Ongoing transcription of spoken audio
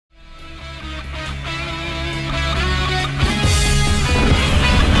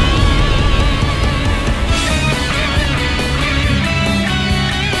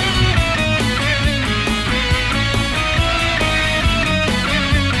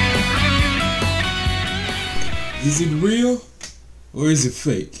Is it real or is it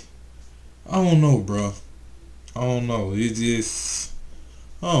fake? I don't know, bro. I don't know. It just,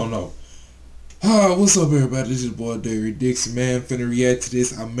 I don't know. What's up, everybody? This is your boy Derry Dixon, man. Finna react to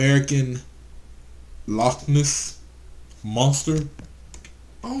this American Loch Ness monster.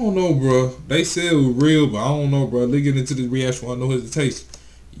 I don't know, bro. They said it was real, but I don't know, bro. Let's get into this reaction. I know hesitation.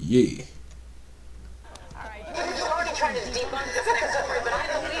 Yeah. Trying to debunk this next story, but I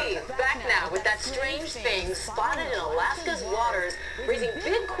believe back now with that strange thing spotted in Alaska's waters, raising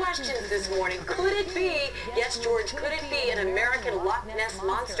big questions this morning. Could it be, yes, George, could it be an American Loch Ness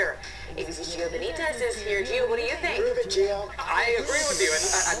monster? ABC's Gio Benitez is here. Gio, what do you think? Prove it, Gio. I agree with you, and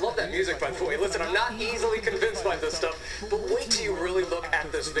I love that music, by the way. Listen, I'm not easily convinced by this stuff, but wait till you really look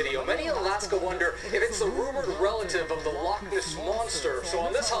at this video. Many in Alaska wonder if it's the rumored relative of the Loch Ness monster. So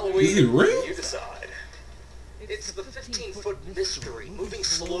on this Halloween, is it real? You decide. It's the 15-foot mystery, moving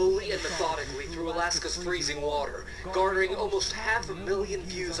slowly and methodically through Alaska's freezing water, garnering almost 500,000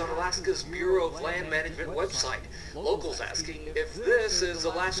 views on Alaska's Bureau of Land Management website. Locals asking if this is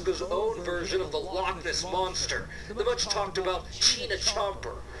Alaska's own version of the Loch Ness monster, the much talked about China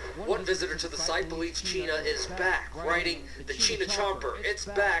Chomper. One visitor to the site believes China is back, writing, "The China Chomper, it's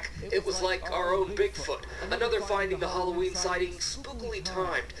back. It was like our own Bigfoot." Another finding the Halloween sighting spookily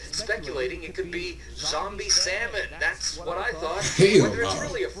timed, speculating it could be zombie salmon. That's what I thought. Whether it's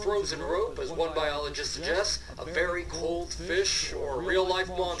really a frozen rope, as one biologist suggests, a very cold fish, or a real-life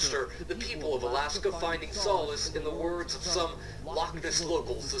monster, the people of Alaska finding solace in the words of some Loch Ness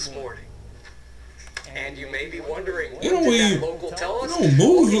locals this morning. And you may be wondering, what did that local tell us?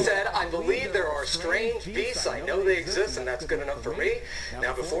 Well, he said, "I believe there are strange beasts. I know they exist, and that's good enough for me."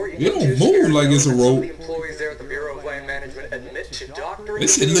 Now, before you get too scared, like it's a rope. some of the employees there at the Bureau of Land Management admit to doctoring.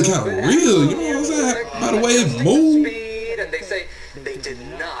 This shit look kind of real, you know what I'm saying? By the way it moves. And they say they did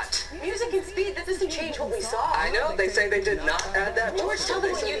not. Music and speed, that doesn't change what we saw. I know, they say they did not add that. George, tell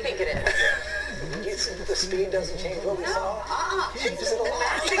them what you think it is. You said the speed doesn't change what we saw? Changes it a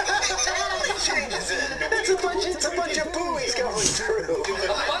lot. Changes it. It's a bunch of buoys going through. A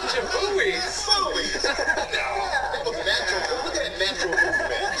bunch of buoys? Buoys. No. Look at that natural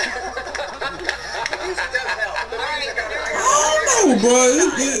movement. I don't know, bro.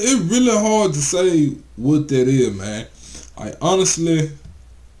 It's really hard to say what that is, man. Like, honestly,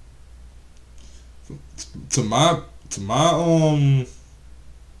 to myself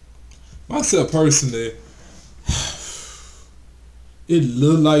personally, it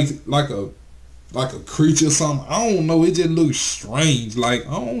looked like a creature or something. I don't know. It just looks strange. Like,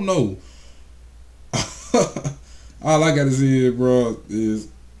 I don't know. All I gotta say, bro, is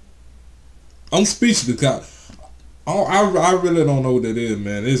I'm speechless. I really don't know what that is,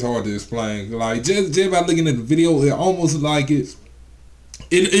 man. It's hard to explain. Like, just by looking at the video, it almost like it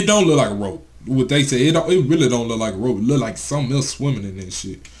don't look like a rope. What they say, it really don't look like a rope. It look like something else swimming in this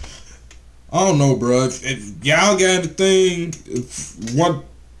shit. I don't know, bro. If y'all got anything,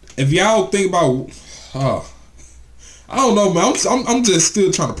 if y'all think about, I don't know, man. I'm just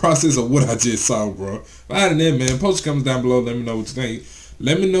still trying to process of what I just saw, bro. But other than that, man, post your comments down below. Let me know what you think.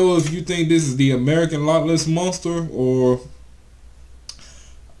 Let me know if you think this is the American Loch Ness monster, or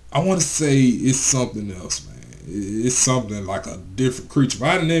I want to say it's something else, man. It's something like a different creature. But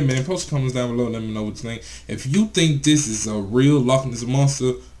other than that, man, post your comments down below. Let me know what you think. If you think this is a real Loch Ness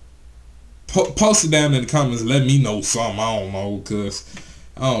monster, post it down in the comments. Let me know something. I don't know, because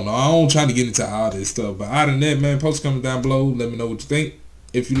I don't know. I don't try to get into all this stuff. But other than that, man, post your comments down below. Let me know what you think.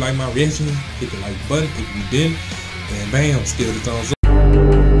 If you like my reaction, hit the like button. If you didn't, then bam, still the thumbs up.